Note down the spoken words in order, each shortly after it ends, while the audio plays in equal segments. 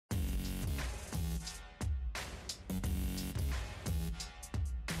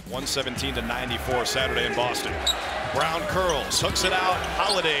117-94 Saturday in Boston. Brown curls, hooks it out.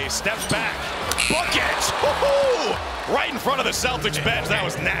 Holiday steps back. Buckets! Right in front of the Celtics bench. That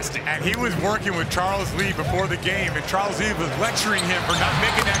was nasty. And he was working with Charles Lee before the game, and Charles Lee was lecturing him for not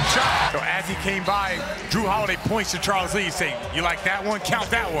making that shot. So as he came by, Drew Holiday points to Charles Lee saying, "You like that one? Count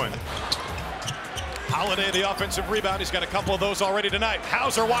that one." Holiday, the offensive rebound. He's got a couple of those already tonight.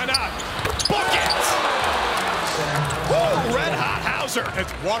 Hauser, why not? Buckets! Woo, red hot Hauser.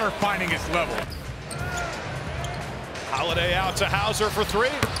 It's water finding its level. Holiday out to Hauser for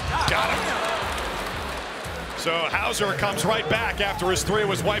three. Got him. So Hauser comes right back after his three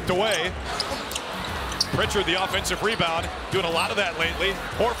was wiped away. Pritchard, the offensive rebound, doing a lot of that lately.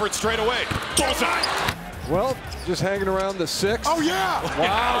 Horford straight away. Bullseye. Well, just hanging around the 6. Oh, yeah.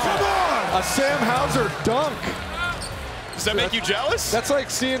 Wow. Come on. A Sam Hauser dunk. Does that make you jealous? That's like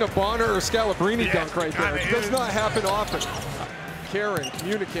seeing a Bonner or Scalabrini dunk right there. It does is. not happen often. Caring,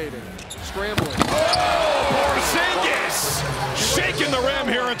 communicating, scrambling. Oh, Porzingis shaking the rim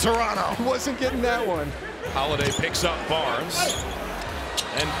here in Toronto. Wasn't getting that one. Holiday picks up Barnes.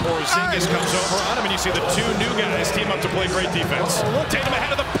 And Porzingis comes over on him, and you see the two new guys team up to play great defense. Tatum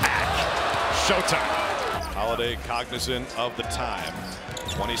ahead of the pack. Showtime. Holiday cognizant of the time.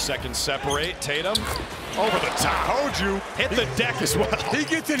 20 seconds separate. Tatum over the top. Told you. Hit the deck as well. He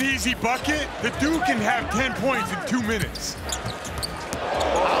gets an easy bucket. The dude can have 10 points in 2 minutes.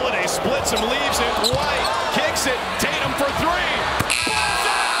 Holiday splits him, leaves it. White kicks it. Tatum for three.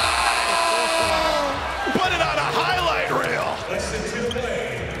 Put it on a highlight reel.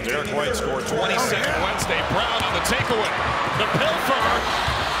 Derek White scored 22nd Wednesday. Brown on the takeaway. The pilfer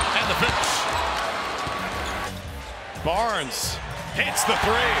and the finish. Barnes hits the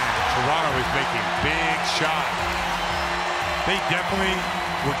three. Toronto is making big shots. They definitely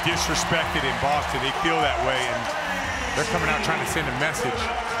were disrespected in Boston. They feel that way, and they're coming out trying to send a message.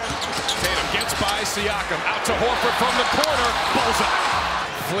 Tatum gets by Siakam. Out to Horford from the corner. Bullseye.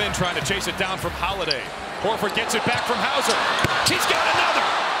 Flynn trying to chase it down from Holiday. Horford gets it back from Hauser. He's got another.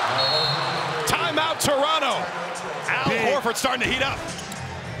 Timeout, Toronto. Al Horford starting to heat up.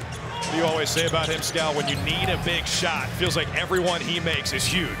 What do you always say about him, Scal? When you need a big shot, feels like everyone he makes is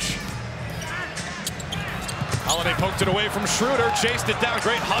huge. Holiday poked it away from Schroeder, chased it down.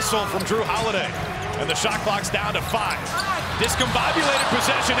 Great hustle from Drew Holiday. And the shot clock's down to 5. Discombobulated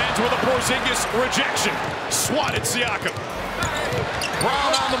possession ends with a Porzingis rejection. Swatted Siakam.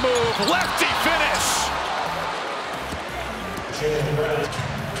 Brown on the move. Lefty finish.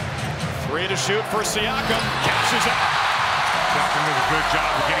 3 to shoot for Siakam. Cashes out. Siakam did a good job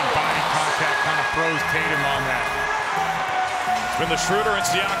of getting body contact, kind of froze Tatum on that. It's been the Schroeder and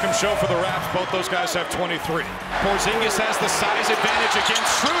Siakam show for the Raps. Both those guys have 23. Porzingis has the size advantage against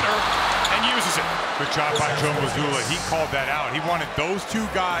Schroeder and uses it. Good job by Joe Mazzulla. He called that out. He wanted those two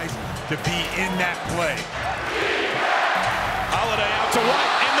guys to be in that play. Holiday out to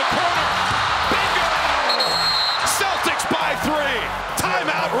White in the corner. Bingo! Celtics by 3.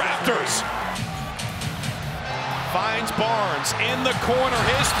 Timeout, Raptors. Finds Barnes in the corner.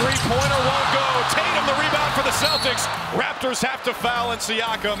 His three-pointer won't go. Tatum the rebound for the Celtics. Raptors have to foul, and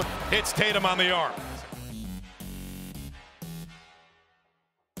Siakam hits Tatum on the arm.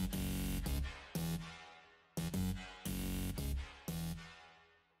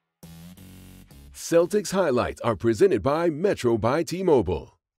 Celtics highlights are presented by Metro by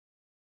T-Mobile.